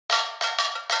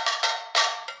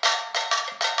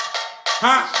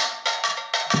Ha!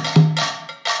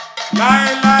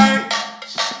 Lie, lie.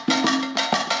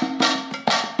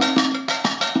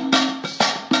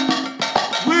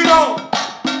 Widow.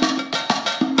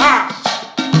 Ha!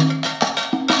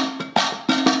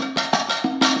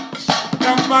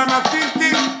 Campana ting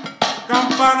ting.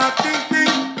 Campana ting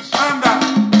ting. Anda.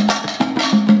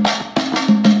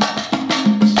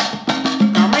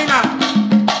 Camina.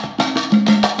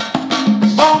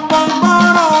 Bom, bom, bom.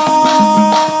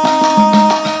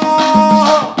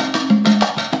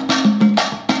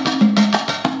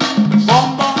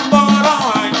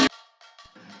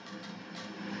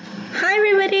 Hi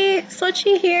everybody,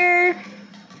 Xochitl here.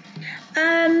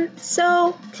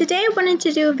 So today I wanted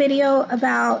to do a video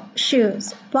about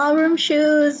shoes, ballroom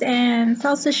shoes and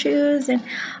salsa shoes and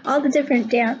all the different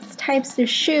dance types of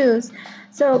shoes.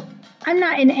 So I'm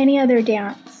not in any other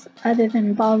dance other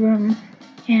than ballroom,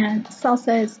 and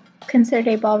salsa is considered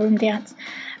a ballroom dance.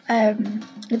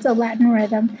 It's a Latin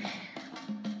rhythm.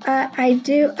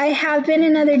 I have been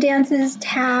in other dances,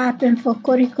 tap and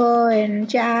folklorico and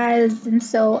jazz, and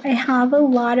so I have a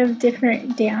lot of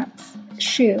different dance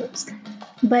shoes.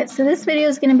 So this video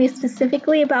is going to be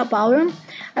specifically about ballroom.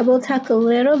 I will talk a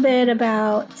little bit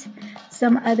about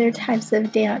some other types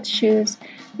of dance shoes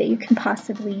that you can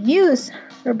possibly use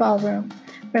for ballroom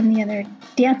from the other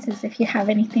dances if you have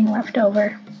anything left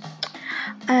over.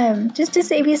 Just to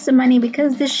save you some money,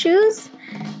 because the shoes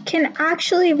can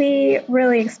actually be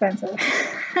really expensive.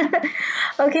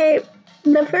 Okay,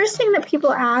 the first thing that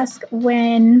people ask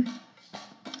when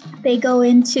they go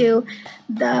into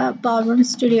the ballroom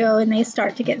studio and they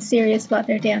start to get serious about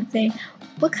their dancing,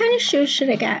 what kind of shoes should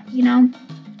I get, you know?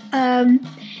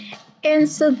 And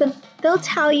so they'll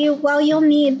tell you, well, you'll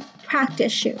need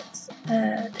practice shoes,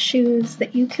 shoes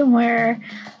that you can wear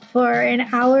for an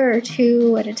hour or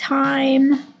two at a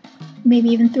time, maybe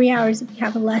even 3 hours if you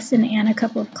have a lesson and a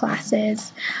couple of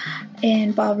classes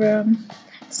in ballroom.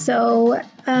 So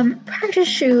practice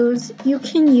shoes, you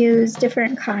can use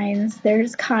different kinds.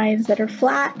 There's kinds that are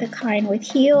flat, the kind with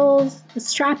heels, the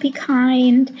strappy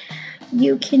kind.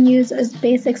 You can use a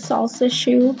basic salsa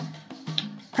shoe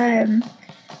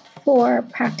for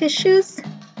practice shoes.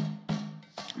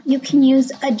 You can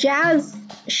use a jazz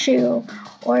shoe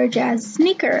or a jazz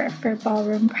sneaker for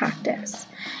ballroom practice.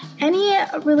 Any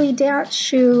really dance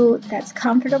shoe that's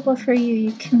comfortable for you,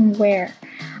 you can wear.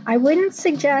 I wouldn't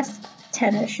suggest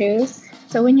tennis shoes.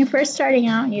 So when you're first starting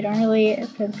out, you don't really,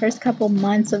 for the first couple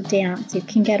months of dance, you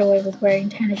can get away with wearing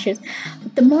tennis shoes.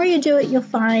 But the more you do it, you'll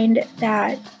find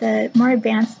that the more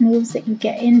advanced moves that you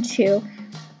get into,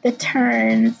 the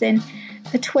turns and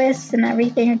the twists and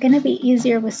everything are going to be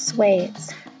easier with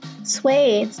suedes.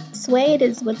 Suede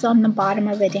is what's on the bottom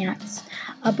of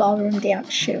a ballroom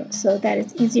dance shoe, so that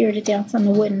it's easier to dance on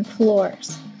the wooden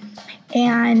floors.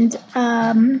 And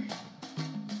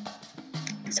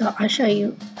so I'll show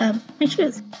you my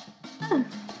shoes.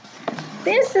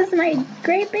 This is my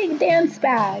great big dance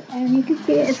bag, and you can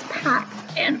see it's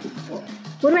packed and full.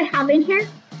 What do I have in here?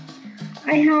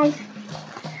 I have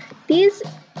these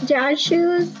jazz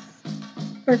shoes,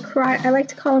 or karate. I like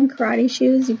to call them karate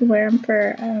shoes. You can wear them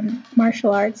for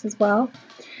martial arts as well.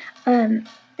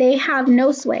 They have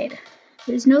no suede.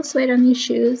 There's no suede on these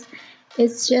shoes.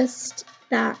 It's just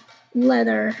that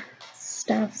leather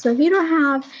stuff. So if you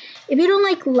don't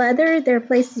like leather, there are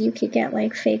places you could get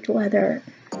like fake leather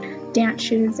dance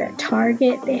shoes at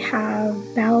Target. They have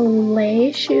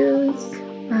ballet shoes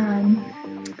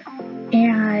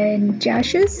and jazz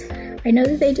shoes. I know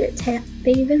that they do it.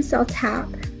 They even sell tap.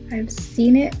 I've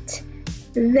seen it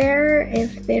there.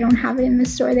 If they don't have it in the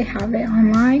store, they have it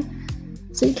online.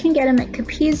 So you can get them at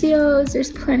Capizio's.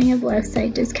 There's plenty of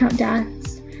website discount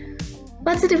desks.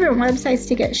 Lots of different websites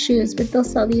to get shoes, but they'll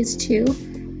sell these too.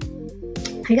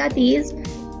 I got these.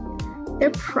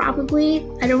 They're probably,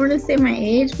 I don't want to say my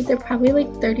age, but they're probably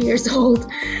like 30 years old.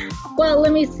 Well,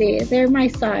 let me see. They're my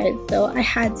size, so I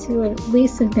had to at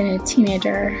least have been a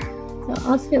teenager. So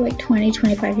I'll say like 20,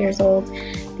 25 years old.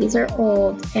 These are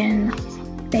old and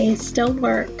they still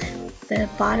work. The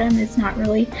bottom is not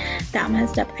really that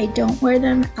messed up. I don't wear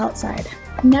them outside.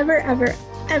 Never, ever,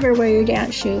 ever wear your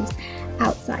dance shoes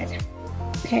outside.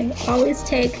 Okay, always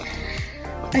take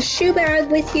a shoe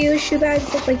bag with you. Shoe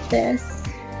bags look like this.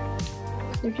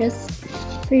 They're just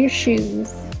for your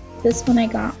shoes. This one I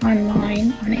got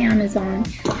online on Amazon.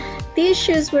 These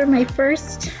shoes were my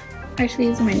first, actually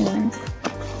these are my new ones.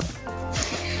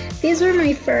 These were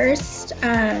my first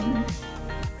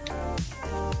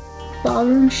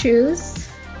ballroom shoes,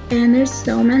 and they're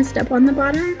so messed up on the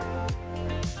bottom.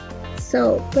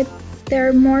 But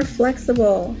they're more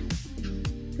flexible.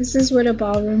 This is what a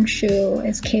ballroom shoe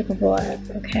is capable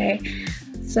of, okay?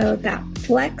 So that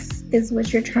flex is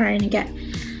what you're trying to get.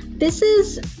 This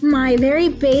is my very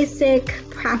basic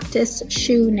practice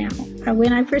shoe now.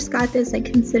 When I first got this, I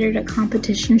considered a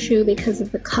competition shoe because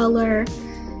of the color,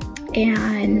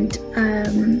 and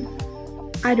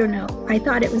I don't know, I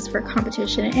thought it was for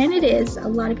competition, and it is. A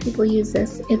lot of people use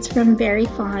this. It's from Very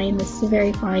Fine. This is a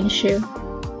Very Fine shoe.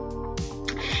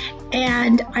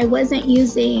 And I wasn't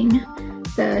using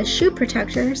the shoe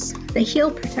protectors, the heel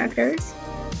protectors.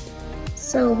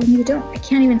 So when you don't, I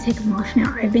can't even take them off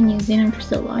now. I've been using them for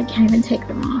so long, I can't even take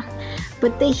them off.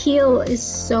 But the heel is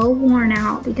so worn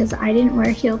out because I didn't wear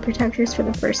heel protectors for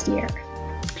the first year.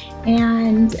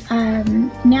 And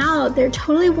now they're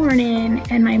totally worn in,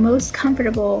 and my most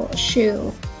comfortable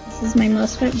shoe, this is my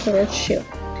most comfortable shoe.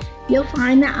 You'll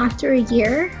find that after a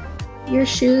year, your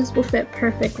shoes will fit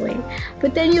perfectly.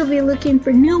 But then you'll be looking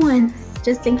for new ones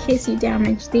just in case you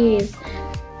damage these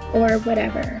or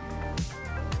whatever.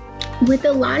 With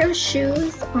a lot of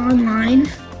shoes online,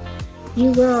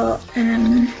 you will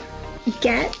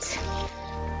get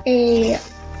either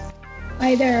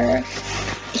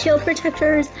heel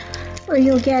protectors or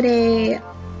you'll get a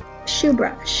shoe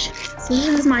brush. So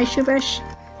this is my shoe brush.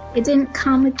 It didn't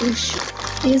come with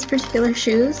these particular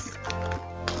shoes,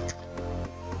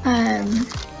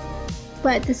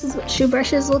 but this is what shoe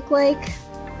brushes look like.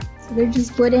 So they're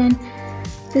just wooden.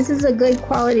 This is a good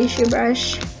quality shoe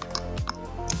brush,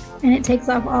 and it takes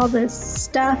off all this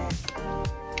stuff.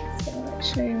 So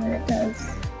let's show you what it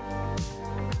does.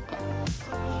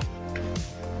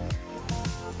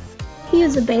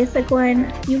 Use a basic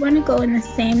one. You want to go in the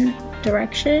same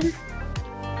direction,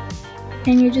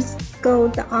 and you just go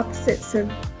the opposite. So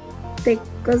it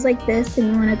goes like this,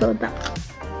 and you want to go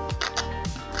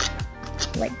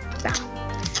like that.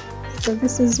 So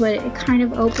this is what it kind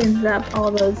of opens up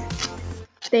all those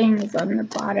things on the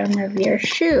bottom of your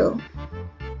shoe,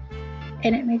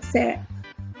 and it makes it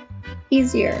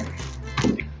easier.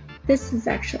 This is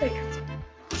actually,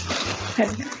 I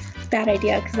don't know, bad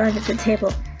idea because I'm at the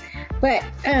table. But,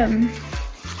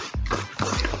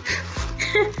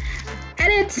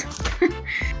 edit!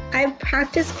 I've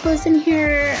practiced closing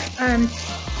here.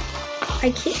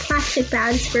 I keep plastic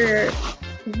bags for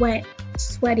wet,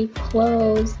 sweaty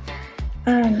clothes.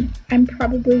 I'm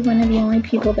probably one of the only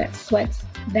people that sweats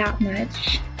that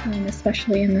much,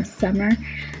 especially in the summer.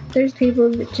 There's people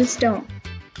that just don't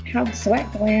have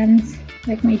sweat glands.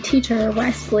 Like my teacher,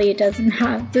 Wesley, doesn't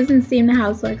seem to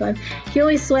have sweat glands. He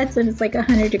always sweats when it's like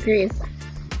 100 degrees.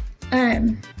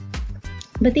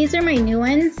 But these are my new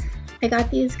ones. I got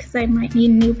these because I might need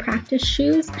new practice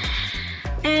shoes.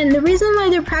 And the reason why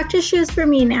they're practice shoes for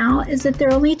me now is that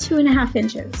they're only 2.5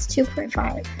 inches,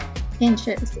 2.5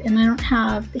 inches. And I don't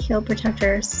have the heel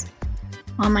protectors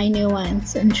on my new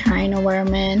ones and trying to wear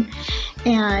them in.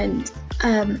 And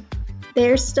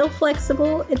they're still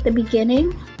flexible at the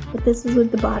beginning. But this is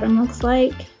what the bottom looks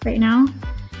like right now.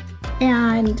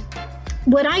 And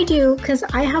what I do, because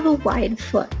I have a wide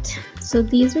foot, so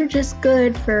these are just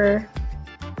good for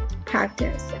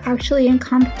practice. Actually, in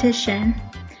competition,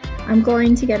 I'm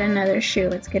going to get another shoe.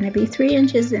 It's going to be 3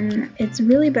 inches, and it's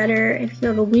really better if you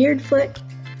have a weird foot,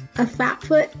 a fat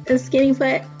foot, a skinny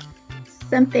foot,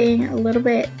 something a little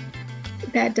bit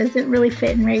that doesn't really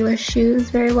fit in regular shoes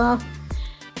very well.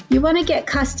 You want to get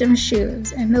custom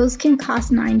shoes, and those can cost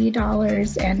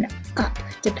 $90 and up,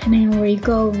 depending on where you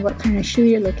go and what kind of shoe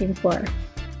you're looking for.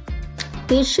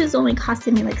 These shoes only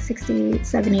costed me like $60,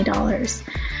 $70.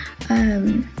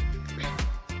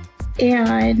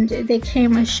 And they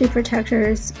came with shoe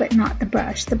protectors, but not the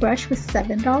brush. The brush was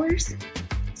 $7,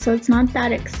 so it's not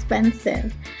that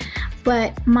expensive.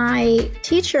 But my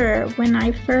teacher, when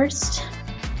I first,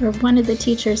 or one of the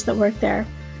teachers that worked there,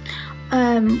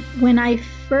 when I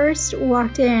first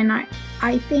walked in,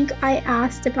 I think I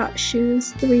asked about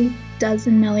shoes 3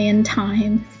 dozen million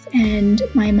times, and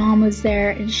my mom was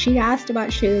there and she asked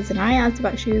about shoes and I asked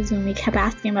about shoes, and we kept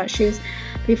asking about shoes.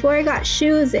 Before I got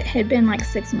shoes, it had been like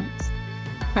 6 months.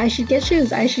 I should get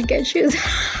shoes, I should get shoes,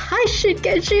 I should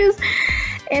get shoes.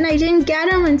 And I didn't get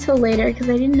them until later because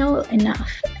I didn't know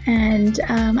enough, and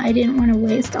I didn't want to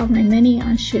waste all my money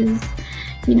on shoes,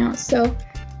 you know. So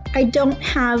I don't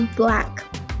have black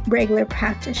regular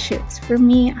practice shoes. For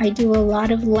me, I do a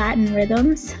lot of Latin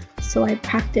rhythms, so I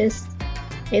practice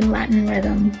in Latin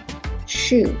rhythm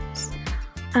shoes.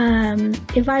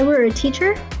 If I were a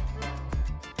teacher,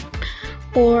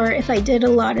 or if I did a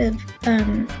lot of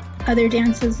other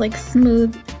dances like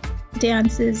smooth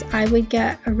dances, I would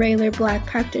get a regular black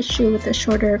practice shoe with a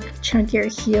shorter,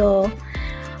 chunkier heel.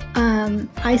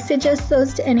 I suggest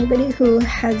those to anybody who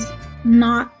has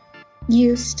not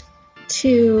used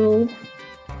to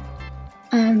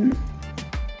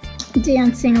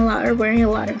dancing a lot or wearing a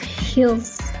lot of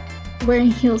heels,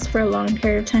 wearing heels for a long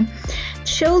period of time.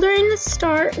 Children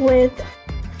start with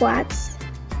flats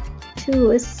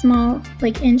to a small,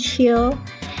 like, inch heel,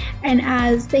 and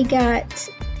as they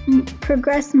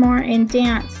progress more in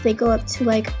dance, they go up to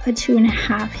like a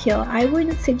 2.5 heel. I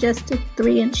wouldn't suggest a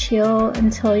 3-inch heel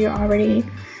until you're already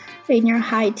in your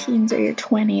high teens or your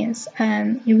 20s.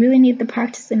 You really need to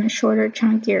practice in a shorter,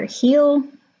 chunkier heel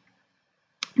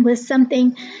with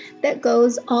something that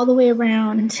goes all the way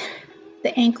around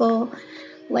the ankle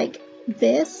like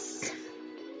this,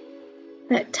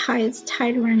 that ties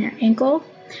tight around your ankle.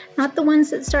 Not the ones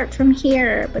that start from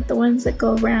here, but the ones that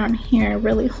go around here,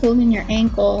 really holding your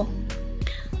ankle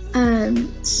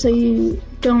so you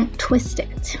don't twist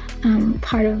it.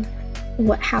 Part of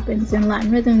what happens in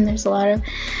Latin rhythm, there's a lot of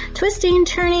twisting,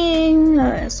 turning,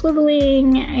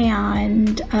 swiveling,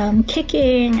 and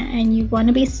kicking, and you want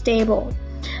to be stable.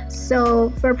 So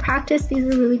for practice, these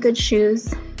are really good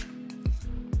shoes.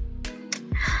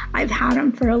 I've had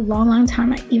them for a long, long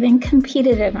time. I even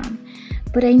competed in them.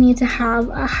 But I need to have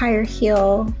a higher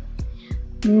heel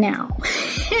now.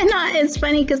 And it's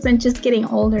funny because I'm just getting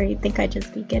older. You'd think I'd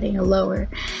just be getting a lower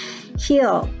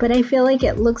heel. But I feel like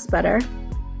it looks better.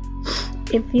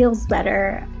 It feels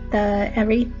better.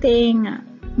 Everything,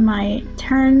 my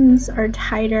turns are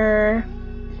tighter.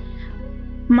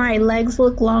 My legs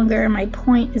look longer. My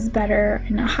point is better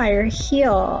in a higher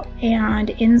heel. And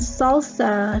in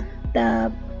salsa,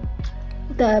 the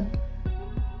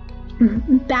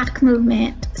back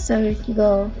movement, so you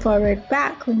go forward,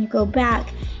 back. When you go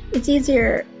back, it's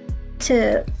easier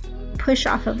to push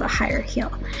off of a higher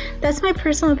heel. That's my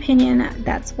personal opinion.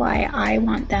 That's why I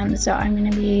want them. So I'm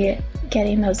going to be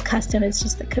getting those custom. It's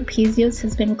just that Capizio's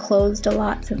has been closed a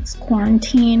lot since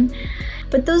quarantine.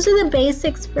 But those are the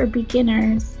basics for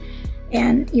beginners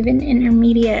and even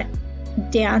intermediate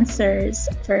dancers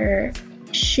for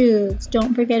shoes.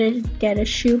 Don't forget to get a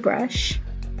shoe brush.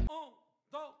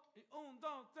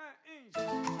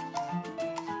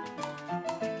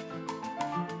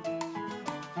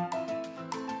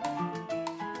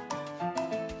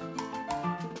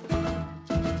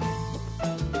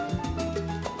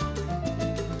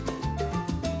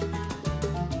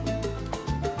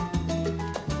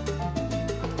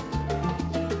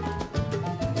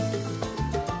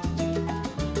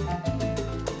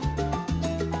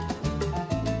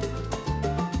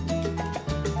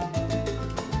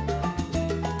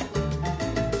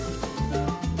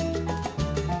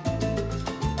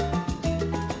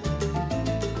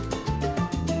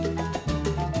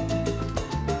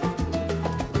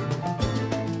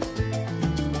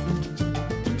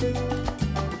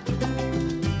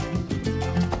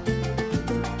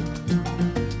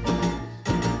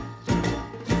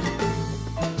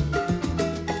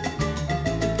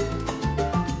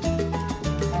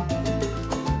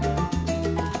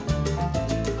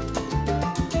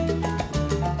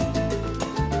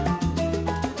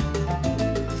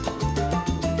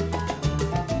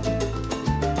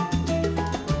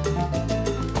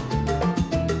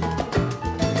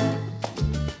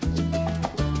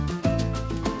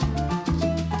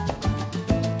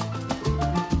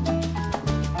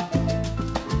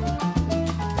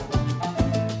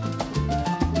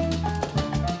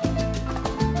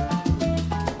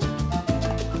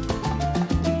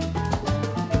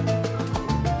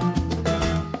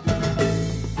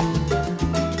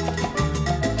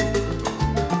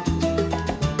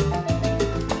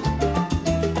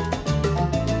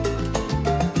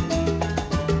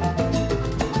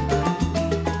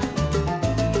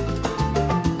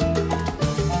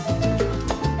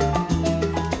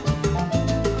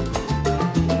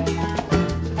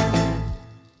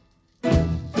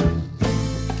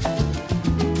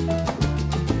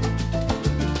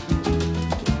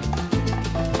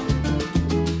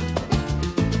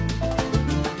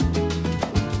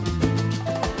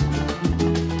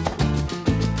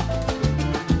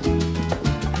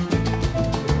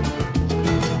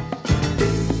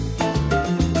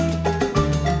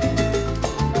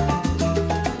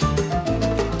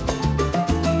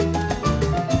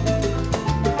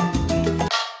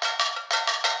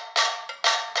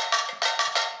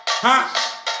 Ha!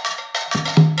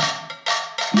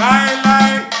 Lie,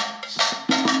 lie.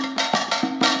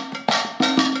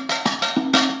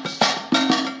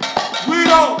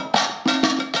 Widow.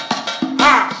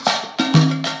 Ha!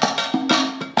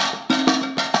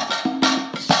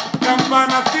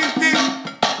 Campana, tin, tin.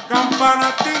 Campana,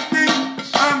 tin, tin.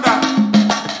 Anda.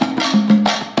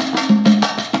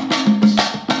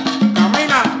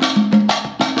 Camina.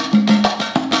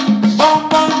 Bom,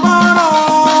 bom, bom.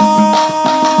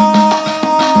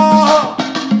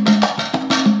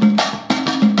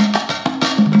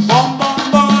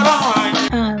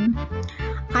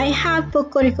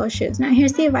 classical shoes. Now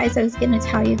here's the advice I was going to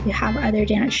tell you if you have other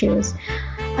dance shoes.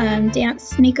 Dance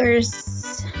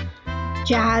sneakers,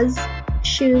 jazz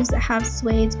shoes that have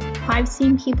suede. I've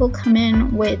seen people come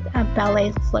in with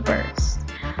ballet slippers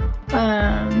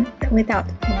without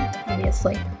the pant,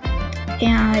 obviously,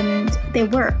 and they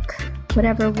work.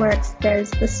 Whatever works.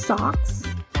 There's the socks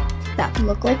that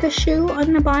look like a shoe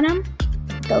on the bottom.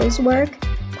 Those work.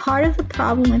 Part of the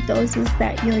problem with those is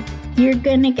that you're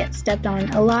gonna get stepped on.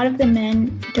 A lot of the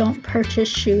men don't purchase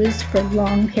shoes for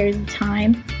long periods of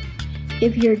time.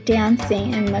 If you're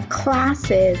dancing in the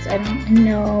classes, I don't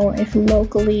know if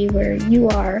locally where you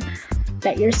are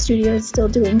that your studio is still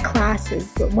doing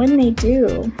classes, but when they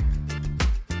do,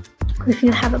 if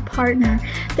you have a partner,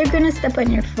 they're gonna step on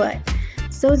your foot.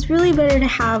 So it's really better to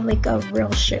have like a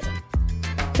real shoe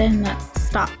than that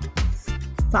sock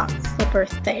slipper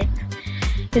thing.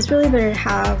 It's really better to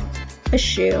have a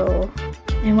shoe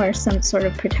and wear some sort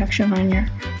of protection on your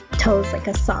toes, like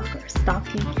a sock or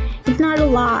stocking. It's not a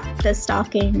lot, the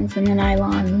stockings and the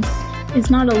nylons. It's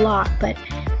not a lot, but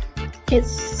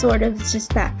it's sort of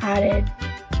just that added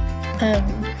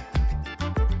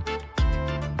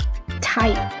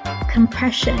tight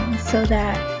compression so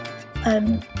that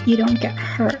you don't get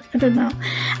hurt. I don't know.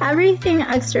 Everything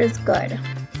extra is good.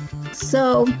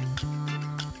 So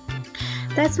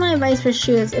that's my advice for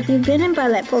shoes. If you've been in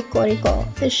ballet folklorico,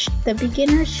 the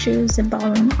beginner shoes in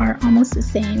ballroom are almost the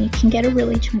same. You can get a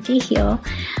really chunky heel,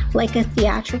 like a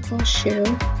theatrical shoe.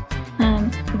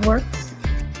 Works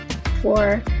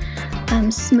for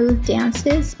smooth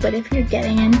dances, but if you're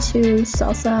getting into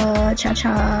salsa,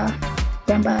 cha-cha,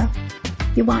 rumba,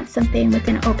 you want something with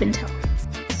an open toe.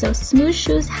 So smooth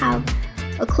shoes have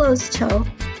a closed toe,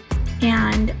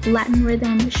 and Latin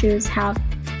rhythm shoes have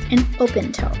an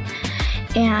open toe.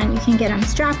 And you can get them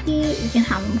strappy, you can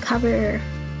have them cover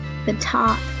the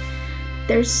top.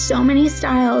 There's so many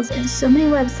styles and so many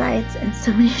websites and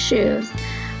so many shoes.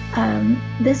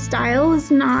 This style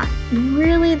is not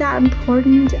really that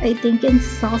important, I think, in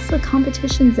salsa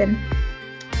competitions and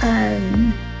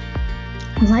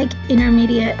like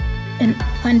intermediate and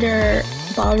under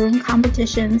ballroom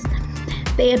competitions.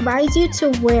 They advise you to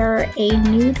wear a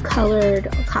nude colored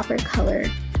or copper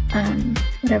colored,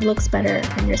 whatever looks better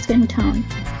on your skin tone,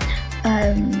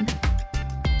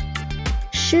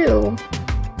 shoe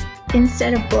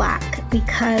instead of black,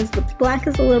 because the black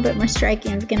is a little bit more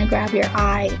striking. It's going to grab your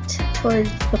eye towards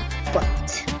the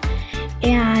foot.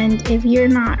 And if you're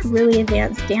not really a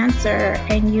advanced dancer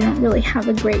and you don't really have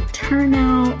a great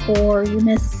turnout, or you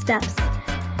miss steps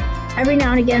every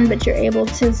now and again, but you're able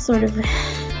to sort of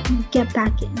get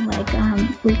back in, like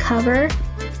recover.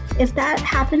 If that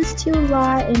happens to you a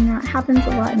lot, and that happens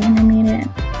a lot in intermediate,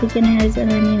 beginners,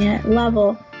 intermediate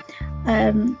level,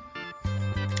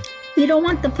 you don't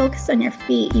want the focus on your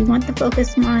feet. You want the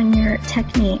focus more on your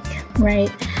technique,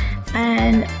 right?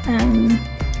 And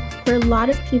for a lot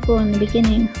of people in the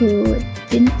beginning who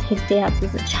didn't take dance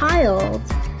as a child,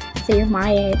 say you're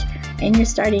my age, and you're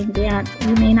starting dance,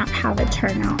 you may not have a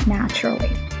turnout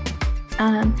naturally.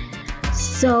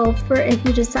 So if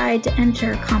you decide to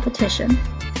enter competition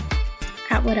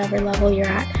at whatever level you're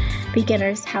at,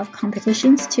 beginners have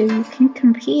competitions too. You can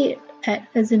compete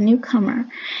as a newcomer.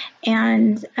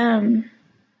 And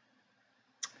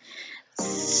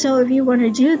so if you want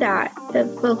to do that, the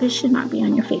focus should not be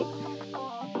on your feet.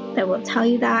 They will tell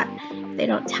you that. If they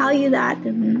don't tell you that,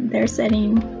 then they're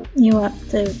setting you up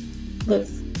to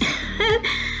lose.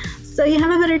 So you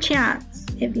have a better chance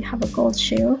if you have a gold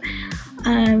shoe.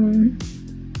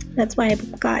 That's why I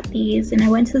got these, and I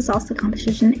went to the salsa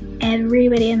competition.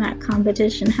 Everybody in that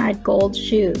competition had gold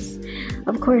shoes.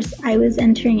 Of course, I was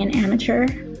entering an amateur.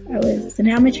 I was an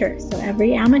amateur, so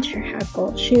every amateur had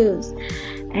gold shoes,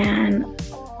 and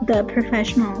the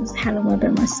professionals had a little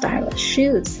bit more stylish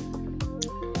shoes.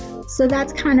 So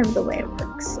that's kind of the way it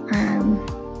works.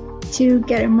 To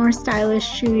get a more stylish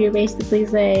shoe, you're basically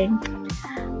saying,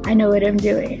 I know what I'm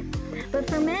doing. But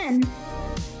for men,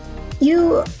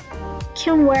 you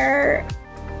can wear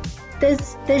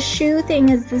this shoe thing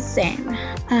is the same,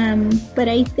 but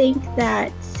I think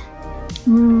that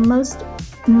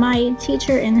my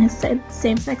teacher in his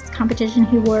same-sex competition,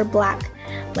 he wore black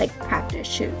like practice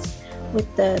shoes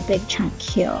with the big chunk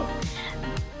heel.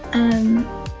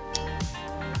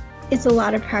 It's a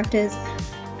lot of practice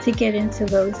to get into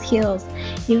those heels,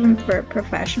 even for a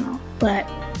professional, but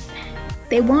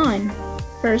they won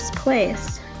first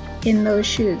place in those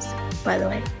shoes, by the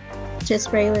way.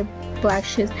 Just regular black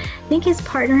shoes. I think his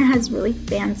partner has the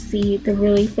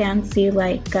really fancy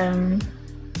like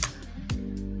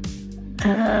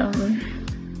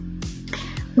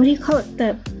what do you call it,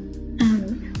 the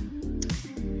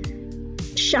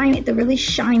shiny, the really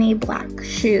shiny black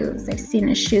shoes. I've seen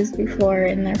his shoes before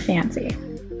and they're fancy.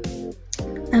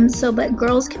 But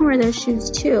girls can wear those shoes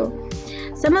too.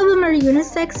 Some of them are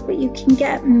unisex, but you can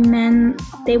get men.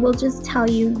 They will just tell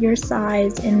you your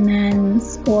size in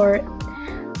men's, or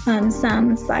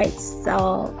some sites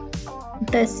sell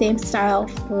the same style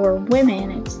for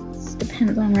women. It just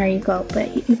depends on where you go,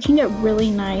 but you can get really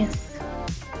nice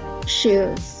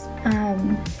shoes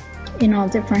in all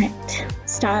different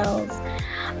styles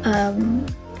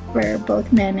for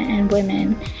both men and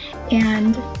women.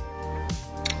 And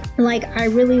like, I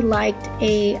really liked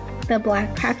the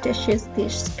black practice shoes,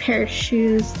 these pair of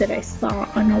shoes that I saw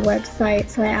on a website.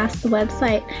 So I asked the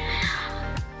website,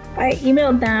 I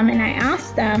emailed them and I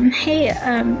asked them, hey,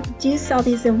 do you sell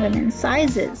these in women's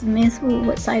sizes? And they said, well,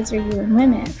 what size are you in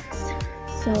women's?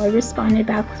 So I responded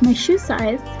back with my shoe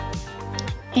size,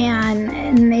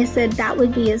 and they said that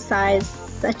would be a size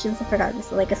such as, I forgot, this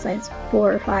is like a size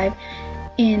 4 or 5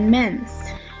 in men's.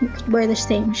 You could wear the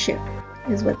same shoe,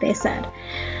 is what they said.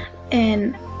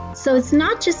 And so it's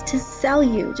not just to sell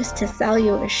you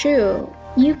a shoe.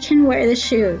 You can wear the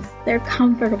shoes. They're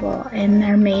comfortable and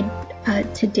they're made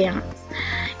to dance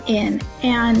in.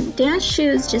 And dance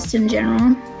shoes just in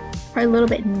general are a little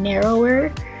bit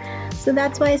narrower. So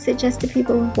that's why I suggest to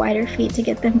people with wider feet to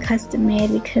get them custom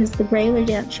made, because the regular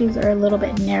dance shoes are a little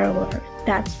bit narrower.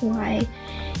 That's why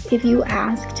if you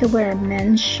ask to wear a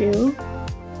men's shoe,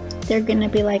 they're gonna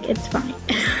be like, it's fine,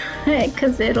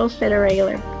 because it'll fit a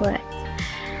regular foot.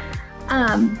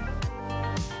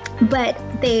 But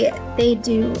they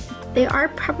are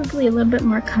probably a little bit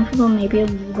more comfortable, maybe a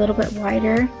little bit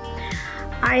wider.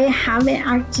 I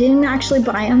didn't actually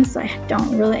buy them, so I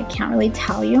can't really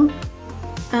tell you.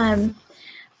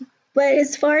 But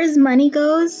as far as money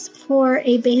goes, for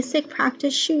a basic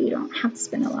practice shoe, you don't have to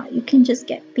spend a lot. You can just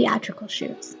get theatrical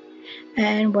shoes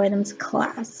and wear them to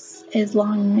class, as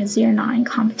long as you're not in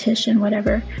competition,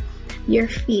 whatever your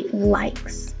feet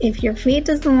likes. If your feet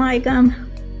doesn't like them,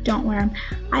 don't wear them.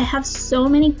 I have so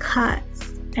many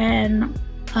cuts and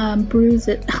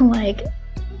bruises, like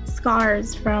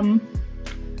scars from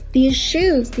these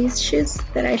shoes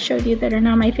that I showed you that are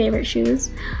now my favorite shoes.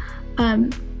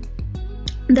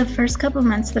 The first couple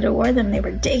months that I wore them, they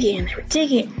were digging.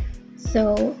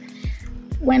 So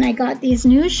when I got these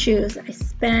new shoes, I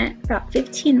spent about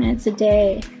 15 minutes a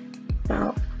day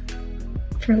for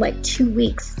like 2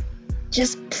 weeks,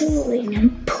 just pulling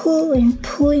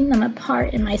them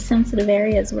apart in my sensitive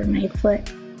areas where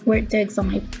it digs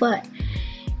on my foot.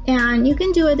 And you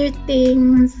can do other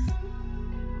things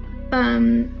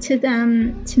to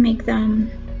them to make them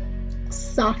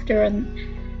softer on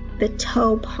the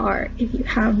toe part. If you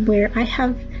have I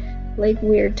have like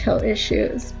weird toe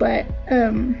issues, but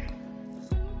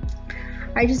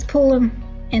I just pull them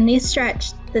and they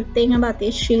stretch. The thing about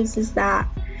these shoes is that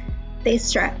they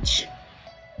stretch.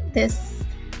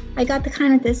 I got the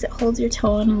kind of this that holds your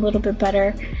toe in a little bit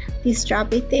better. These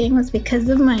strappy things, because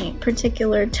of my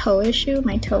particular toe issue,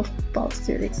 my toe falls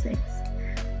through these things.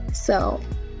 So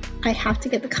I have to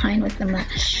get the kind with the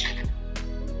mesh.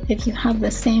 If you have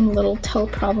the same little toe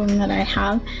problem that I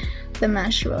have, the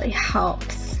mesh really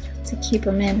helps to keep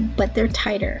them in, but they're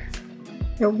tighter.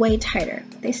 They're way tighter.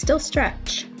 They still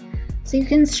stretch. So you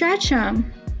can stretch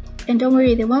them, and don't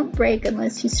worry, they won't break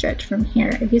unless you stretch from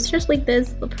here. If you stretch like this,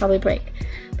 they'll probably break.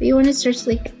 But you want to stretch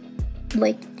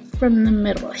like from the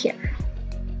middle here.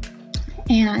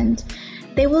 And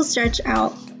they will stretch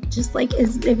out just like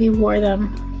as if you wore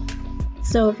them.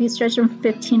 So if you stretch them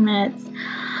 15 minutes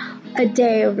a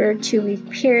day over a 2-week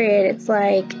period, it's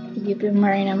like you've been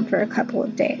wearing them for a couple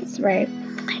of days, right?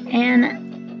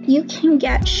 And you can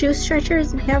get shoe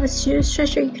stretchers. If you have a shoe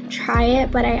stretcher, you can try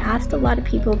it, but I asked a lot of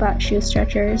people about shoe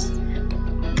stretchers.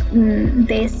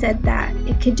 They said that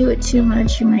it could do it too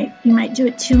much. You might do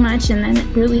it too much, and then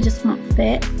it really just won't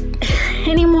fit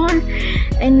anymore,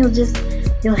 and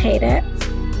you'll hate it.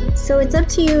 So it's up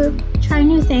to you. Try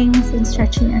new things in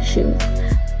stretching your shoes.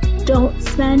 Don't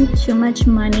spend too much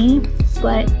money,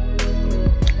 but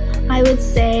I would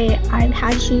say I've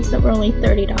had shoes that were only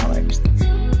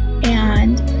 $30,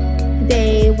 and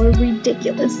they were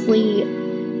ridiculously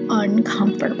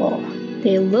uncomfortable.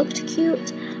 They looked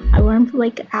cute. I wore them for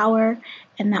like an hour,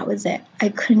 and that was it. I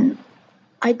couldn't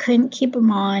keep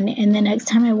them on, and the next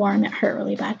time I wore them, it hurt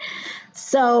really bad.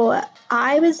 So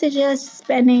I would suggest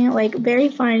spending, like, Very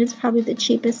Fine is probably the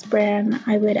cheapest brand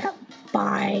I would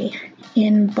buy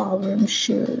in Ballroom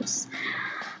Shoes.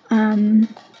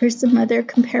 There's some other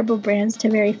comparable brands to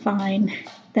Very Fine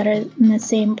that are in the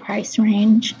same price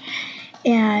range,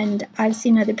 and I've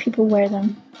seen other people wear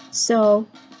them. So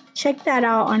check that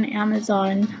out on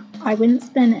Amazon. I wouldn't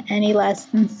spend any less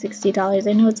than $60.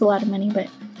 I know it's a lot of money, but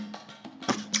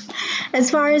as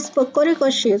far as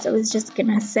folklorico shoes, I was just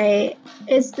gonna say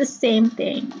it's the same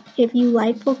thing. If you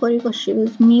like folklorico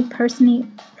shoes, me personally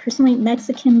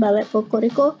Mexican ballet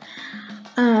folklorico,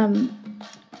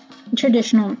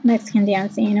 traditional Mexican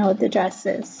dancing, you know, with the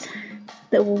dresses.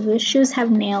 The shoes have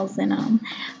nails in them,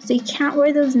 so you can't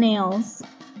wear those nails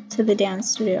to the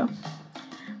dance studio.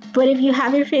 But if you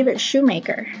have your favorite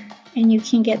shoemaker and you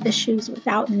can get the shoes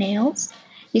without nails,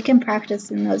 you can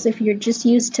practice in those. If you're just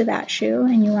used to that shoe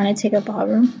and you want to take a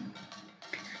ballroom,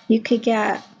 you could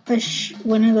get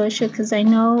one of those shoes, because I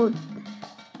know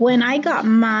when I got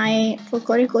my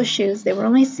folklorico shoes, they were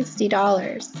only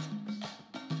 $60.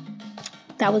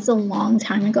 That was a long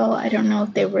time ago. I don't know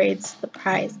if they raised the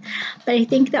price, but I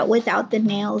think that without the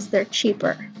nails, they're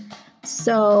cheaper.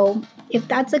 So if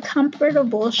that's a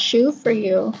comfortable shoe for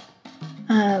you,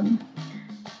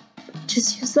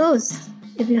 just use those.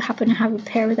 If you happen to have a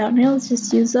pair without nails,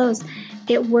 just use those.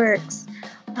 It works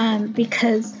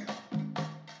because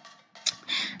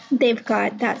they've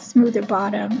got that smoother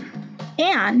bottom.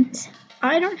 And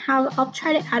I'll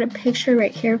try to add a picture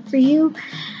right here for you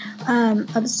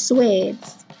of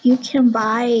suedes. You can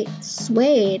buy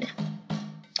suede.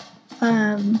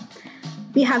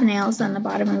 If you have nails on the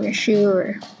bottom of your shoe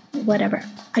or whatever.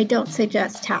 I don't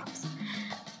suggest taps,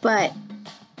 but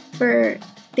for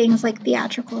things like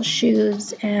theatrical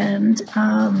shoes and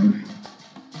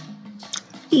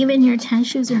even your tennis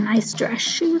shoes or nice dress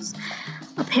shoes,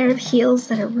 a pair of heels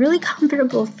that are really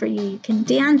comfortable for you. You can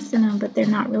dance in them, but they're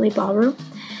not really ballroom.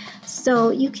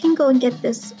 So you can go and get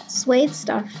this suede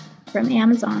stuff from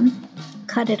Amazon,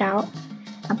 cut it out,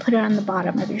 and put it on the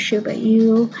bottom of your shoe. But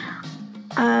you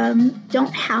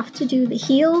don't have to do the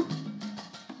heel.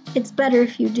 It's better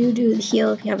if you do the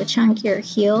heel, if you have a chunkier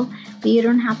heel, but you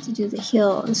don't have to do the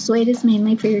heel. The suede is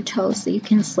mainly for your toes, so you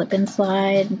can slip and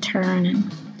slide and turn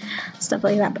and stuff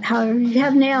like that. But however, if you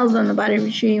have nails on the bottom of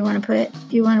your shoe, you want to put it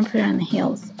on the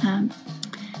heels.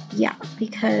 Yeah,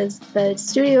 because the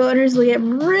studio owners will get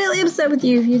really upset with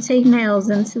you if you take nails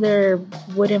into their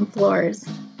wooden floors.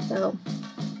 So,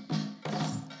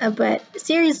 but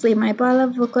seriously, my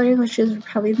Ba.Bl folklorico shoes were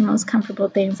probably the most comfortable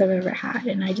things I've ever had,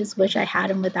 and I just wish I had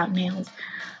them without nails,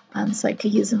 so I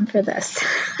could use them for this.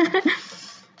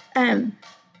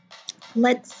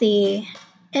 Let's see.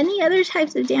 Any other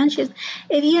types of dance shoes?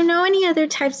 If you know any other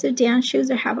types of dance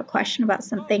shoes or have a question about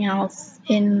something else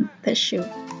in the shoe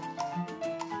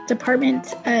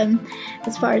department,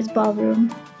 as far as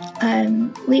ballroom,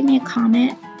 leave me a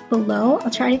comment below.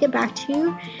 I'll try to get back to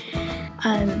you.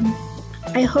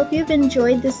 I hope you've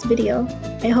enjoyed this video.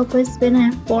 I hope it's been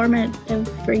informative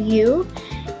for you,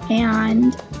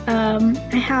 and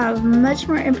I have much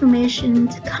more information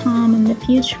to come in the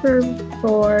future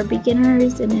for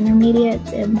beginners and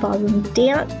intermediates in ballroom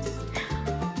dance.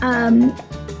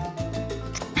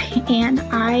 And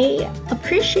I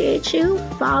appreciate you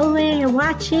following and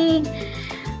watching.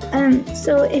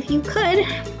 So if you could,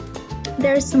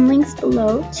 there's some links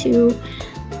below to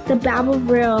the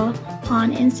Ba.Bl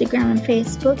on Instagram and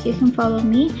Facebook. You can follow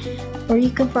me, or you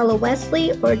can follow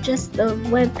Wesley, or just the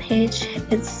web page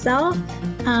itself.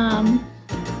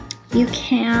 You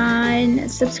can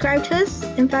subscribe to us.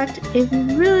 In fact, if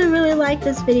you really like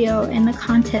this video and the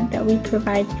content that we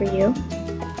provide for you,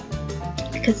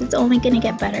 because it's only going to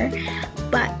get better,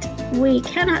 but we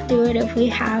cannot do it if we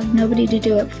have nobody to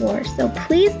do it for. So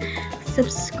please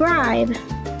subscribe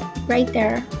right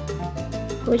there.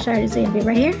 Which side is it going to be?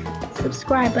 Right here?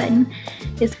 Subscribe button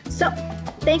is. So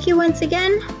thank you once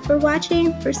again for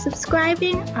watching, for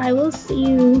subscribing. I will see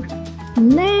you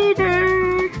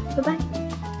later. Bye bye.